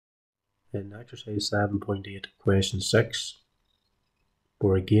In exercise 7.8 question 6,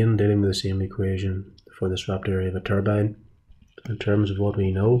 we're again dealing with the same equation for the swept area of a turbine. In terms of what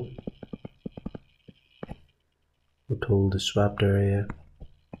we know, we're told the swept area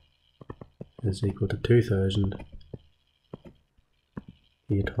is equal to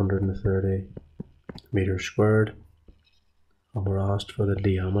 2,830 meters squared, and we're asked for the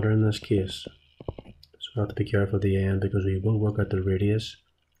diameter in this case. So we have to be careful at the end because we will work out the radius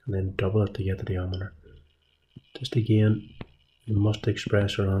and then double it to get the diameter. Just again, we must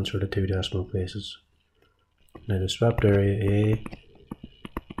express our answer to two decimal places. Now the swept area A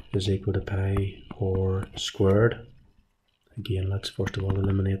is equal to pi r squared. Again, let's first of all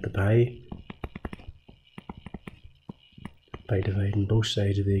eliminate the pi by dividing both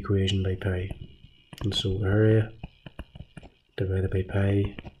sides of the equation by pi. And so area divided by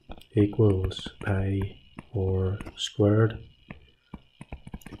pi equals pi r squared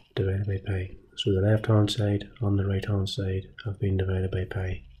divided by pi. So the left hand side and the right hand side have been divided by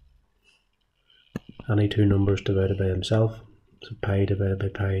pi. Any two numbers divided by themselves, so pi divided by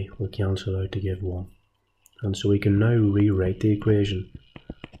pi will cancel out to give 1. And so we can now rewrite the equation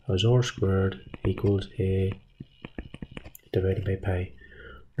as r squared equals a divided by pi.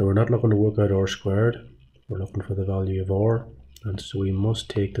 Now we're not looking to work out r squared, we're looking for the value of r, and so we must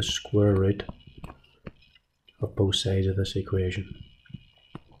take the square root of both sides of this equation.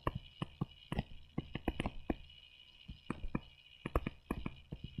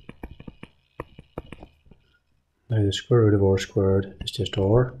 Now the square root of r squared is just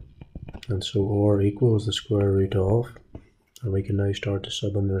r, and so r equals the square root of, and we can now start to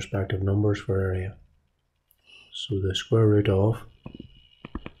sub in the respective numbers for area. So the square root of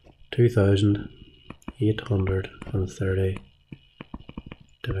 2,830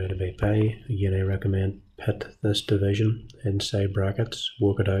 divided by pi. Again, I recommend put this division inside brackets,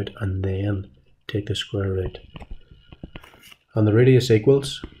 work it out, and then take the square root. And the radius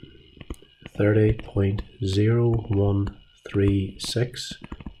equals 30.0136,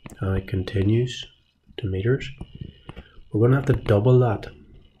 and it continues to meters. We're going to have to double that.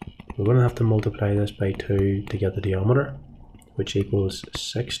 We're going to have to multiply this by 2 to get the diameter, which equals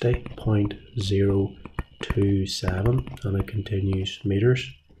 60.027, and it continues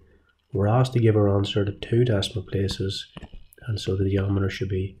meters. We're asked to give our answer to two decimal places, and so the diameter should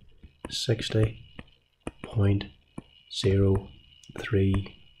be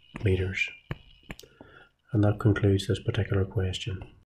 60.03 meters. And that concludes this particular question.